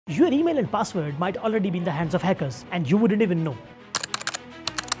Your email and password might already be in the hands of hackers and you wouldn't even know.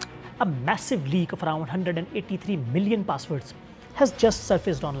 A massive leak of around 183 million passwords has just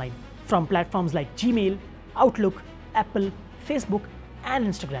surfaced online from platforms like Gmail, Outlook, Apple, Facebook, and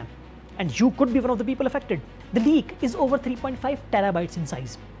Instagram. And you could be one of the people affected. The leak is over 3.5 terabytes in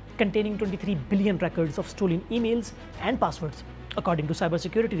size, containing 23 billion records of stolen emails and passwords, according to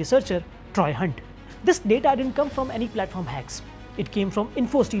cybersecurity researcher Troy Hunt. This data didn't come from any platform hacks. It came from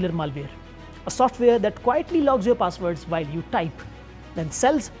InfoStealer malware, a software that quietly logs your passwords while you type, then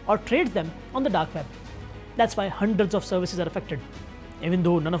sells or trades them on the dark web. That's why hundreds of services are affected. Even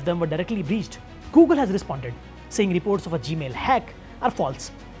though none of them were directly breached, Google has responded, saying reports of a Gmail hack are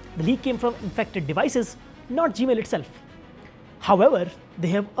false. The leak came from infected devices, not Gmail itself. However, they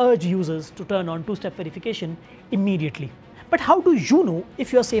have urged users to turn on two-step verification immediately. But how do you know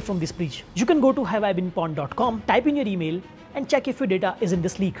if you are safe from this breach? You can go to haveibeenpwned.com, type in your email, and check if your data is in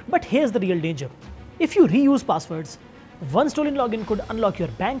this leak. But here's the real danger. If you reuse passwords, one stolen login could unlock your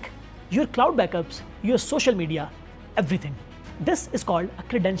bank, your cloud backups, your social media, everything. This is called a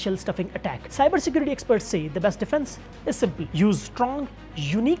credential stuffing attack. Cybersecurity experts say the best defense is simple. Use strong,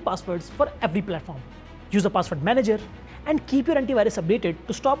 unique passwords for every platform. Use a password manager and keep your antivirus updated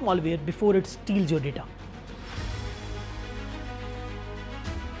to stop malware before it steals your data.